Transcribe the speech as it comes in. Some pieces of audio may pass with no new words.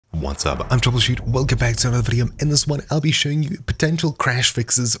What's up? I'm Troubleshoot. Welcome back to another video. In this one, I'll be showing you potential crash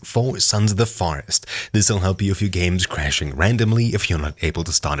fixes for Sons of the Forest. This will help you if your game's crashing randomly, if you're not able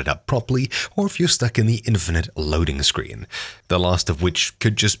to start it up properly, or if you're stuck in the infinite loading screen. The last of which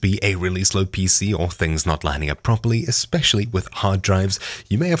could just be a really slow PC or things not lining up properly, especially with hard drives.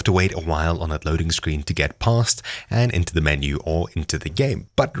 You may have to wait a while on that loading screen to get past and into the menu or into the game.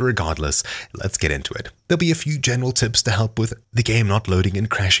 But regardless, let's get into it. There'll be a few general tips to help with the game not loading and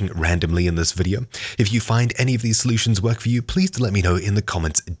crashing randomly in this video. If you find any of these solutions work for you, please do let me know in the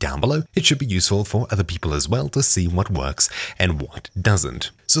comments down below. It should be useful for other people as well to see what works and what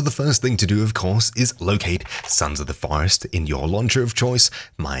doesn't. So the first thing to do, of course, is locate Sons of the Forest in your launcher of choice.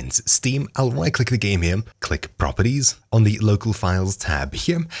 Mine's Steam. I'll right-click the game here, click Properties. On the Local Files tab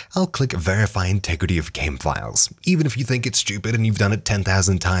here, I'll click Verify Integrity of Game Files. Even if you think it's stupid and you've done it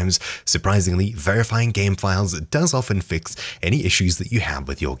 10,000 times, surprisingly, verifying game files does often fix any issues that you have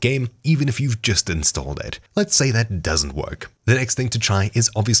with your game, even if you've just installed it. Let's say that doesn't work. The next thing to try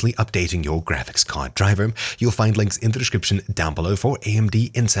is obviously updating your graphics card driver. You'll find links in the description down below for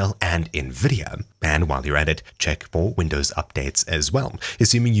AMD, Intel, and Nvidia. And while you're at it, check for Windows updates as well.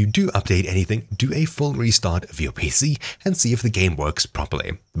 Assuming you do update anything, do a full restart of your PC and see if the game works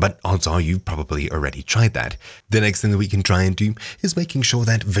properly. But odds are you've probably already tried that. The next thing that we can try and do is making sure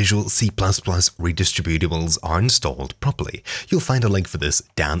that Visual C++ redistributables are installed properly. You'll find a link for this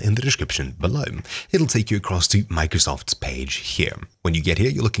down in the description below. It'll take you across to Microsoft's page here. When you get here,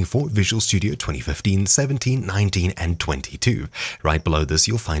 you're looking for Visual Studio 2015, 17, 19, and 22. Right below this,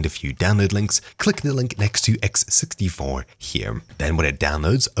 you'll find a few download links. Click the link next to x64 here. Then when it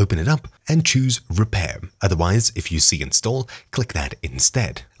downloads, open it up and choose Repair. Otherwise, if you see Install, click that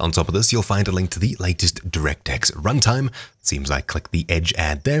instead. On top of this, you'll find a link to the latest DirectX runtime. Seems like click the Edge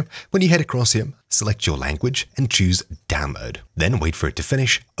ad there. When you head across here, select your language and choose Download. Then wait for it to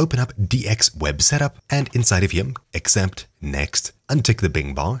finish, open up DX Web Setup, and inside of here, Accept, Next, untick the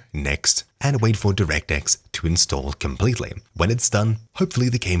Bing bar, Next, and wait for DirectX to install completely. When it's done, hopefully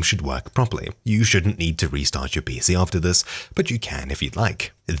the game should work properly. You shouldn't need to restart your PC after this, but you can if you'd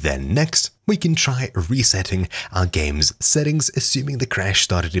like. Then next, we can try resetting our game's settings, assuming the crash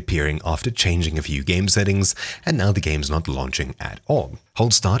started appearing after changing a few game settings, and now the game's not launching at all.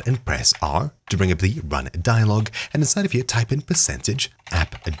 Hold Start and press R to bring up the Run dialog, and inside of here type in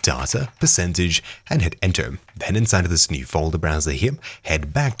 %app-data% and hit Enter. Then inside of this new folder browser here,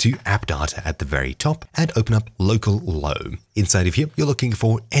 head back to App Data at the very top and open up Local Low. Inside of here, you're looking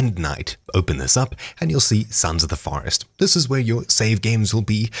for End Night. Open this up and you'll see Sons of the Forest. This is where your save games will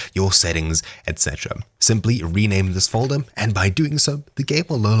be, your settings, etc. Simply rename this folder, and by doing so, the game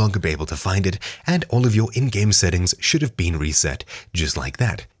will no longer be able to find it, and all of your in-game settings should have been reset, just like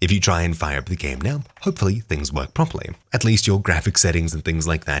that. If you try and fire up the game now, hopefully things work properly. At least your graphic settings and things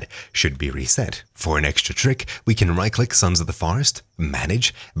like that should be reset. For an extra trick, we can right-click Sons of the Forest,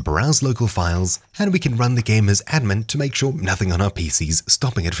 Manage, Browse Local Files, and we can run the game as admin to make sure nothing on our PCs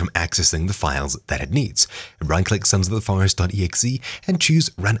stopping it from accessing the files that it needs. Right-click sonsoftheforest.exe and choose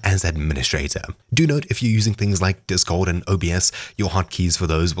Run as Administrator. Do note, if you're using things like Discord and OBS, your hotkeys for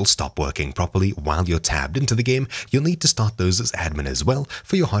those will stop working properly while you're tabbed into the game. You'll need to start those as admin as well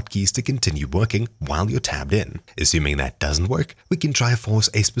for your hotkeys to continue working while you're tabbed in. Assuming that doesn't work, we can try force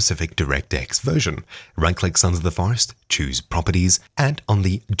a specific DirectX version. Right-click Sons of the Forest, choose Properties, and on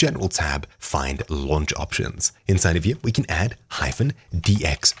the General tab, find Launch Options. Inside of here, we can add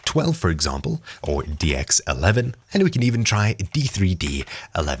 -DX12, for example, or DX11, and we can even try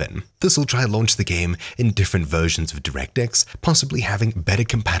D3D11. This will try launch the game in different versions of DirectX, possibly having better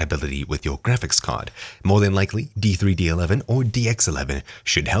compatibility with your graphics card. More than likely, D3D11 or DX11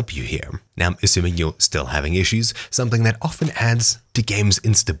 should help you here. Now, assuming you're still having issues, something that often adds to game's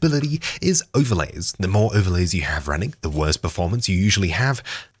instability is overlays. The more overlays you have running, the worse performance you usually have,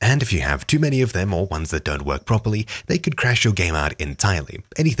 and if you have too many of them or ones that don't work properly, they could crash your game out entirely.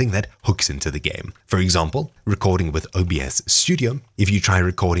 Anything that hooks into the game. For example, recording with OBS Studio. If you try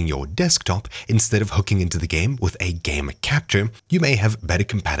recording your desktop instead of hooking into the game with a game capture, you may have better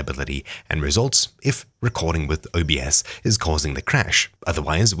compatibility and results if recording with OBS is causing the crash.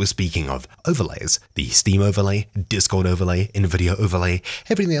 Otherwise, we're speaking of overlays. The Steam overlay, Discord overlay, Nvidia overlay,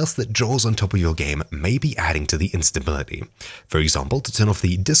 everything else that draws on top of your game may be adding to the instability. For example, to turn off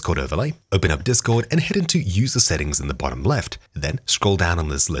the Discord overlay, open up Discord and head into User Settings in the bottom left. Then scroll down on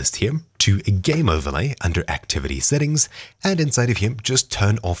this list here to Game Overlay under Activity Settings, and inside of here, just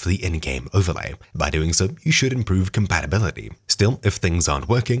turn off the in-game overlay. By doing so, you should improve compatibility. Still, if things aren't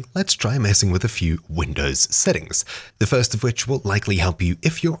working, let's try messing with a few Windows settings. The first of which will likely help you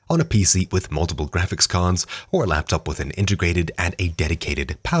if you're on a PC with multiple graphics cards or a laptop with an integrated and a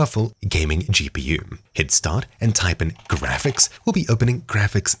dedicated powerful gaming GPU. Hit Start and type in Graphics. We'll be opening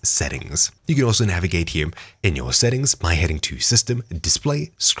Graphics Settings. You can also navigate here in your settings by heading to System,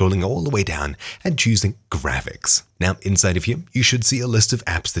 Display, scrolling all the way down and choosing Graphics. Now, inside of here, you should see a list of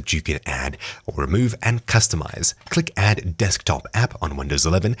apps that you can add or remove and customize. Click Add Desktop App on Windows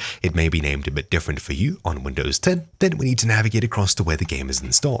 11. It may be named a bit different for you on Windows 10. Then we need to navigate across to where the game is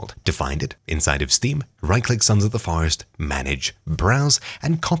installed. To find it, inside of Steam, right-click Sons of the Forest, Manage, Browse,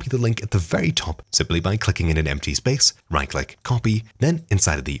 and copy the link at the very top simply by clicking in an empty space, right-click, copy. Then,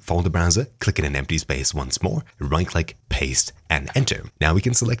 inside of the folder browser, click in an empty space once more, right-click, paste, and enter. Now we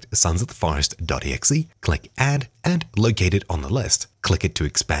can select sonsoftheforest.exe, click Add, and locate it on the list. Click it to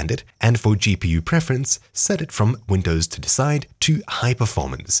expand it, and for GPU preference, set it from Windows to Decide to High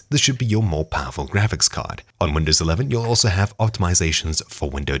Performance. This should be your more powerful graphics card. On Windows 11, you'll also have optimizations for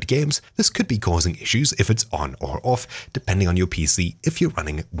windowed games. This could be causing issues if it's on or off, depending on your PC if you're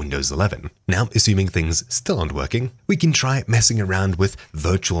running Windows 11. Now, assuming things still aren't working, we can try messing around with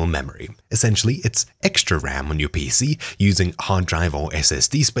virtual memory. Essentially, it's extra RAM on your PC using hard drive or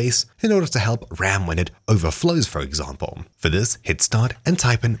SSD space in order to help RAM when it overflows, for example. For this, hit Start and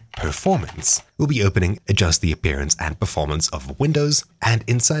type in Performance. We'll be opening Adjust the Appearance and Performance of Windows, and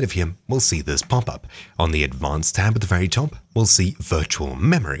inside of here, we'll see this pop up. On the Advanced tab at the very top, we'll see Virtual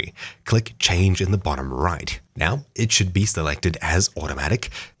Memory. Click Change in the bottom right. Now, it should be selected as automatic.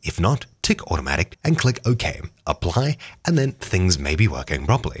 If not, tick automatic and click OK. Apply, and then things may be working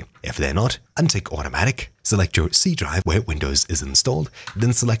properly. If they're not, untick automatic. Select your C drive where Windows is installed,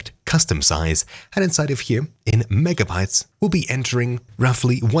 then select Custom Size, and inside of here, in megabytes, we'll be entering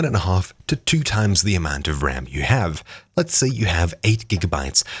roughly 1.5 to 2 times the amount of RAM you have. Let's say you have 8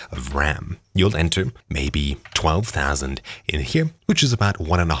 gigabytes of RAM. You'll enter maybe 12,000 in here, which is about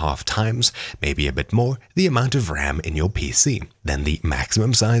 1.5 times, maybe a bit more, the amount of RAM in your PC. Then the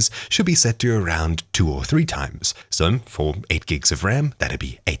maximum size should be set to around 2 or 3 times. So for 8 gigs of RAM, that'd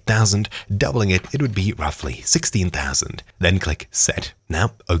be 8,000. Doubling it, it would be roughly 16,000. Then click Set.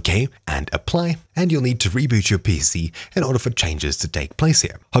 Now, OK, and Apply, and you'll need to reboot your PC in order for changes to take place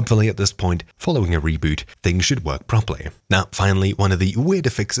here. Hopefully at this point, following a reboot, things should work properly. Now, finally, one of the weirder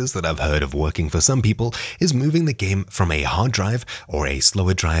fixes that I've heard of working for some people is moving the game from a hard drive or a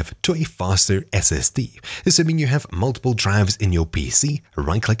slower drive to a faster SSD. Assuming you have multiple drives in your PC,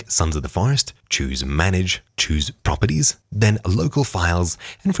 right-click Sons of the Forest, choose Manage, choose Properties, then Local Files,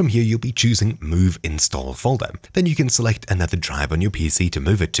 and from here you'll be choosing Move Install Folder. Then you can select another drive on your PC to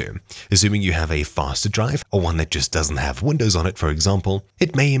move it to. Assuming you have a faster drive or one that just doesn't have Windows on it, for example,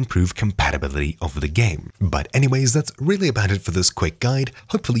 it may improve compatibility of the game. But anyways, that's really about it for this quick guide.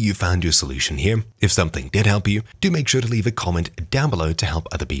 Hopefully you found your solution here. If something did help you, do make sure to leave a comment down below to help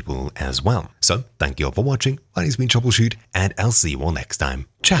other people as well. So, thank you all for watching. My name's been Troubleshoot, and I'll see you all next time.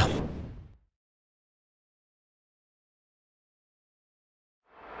 Ciao!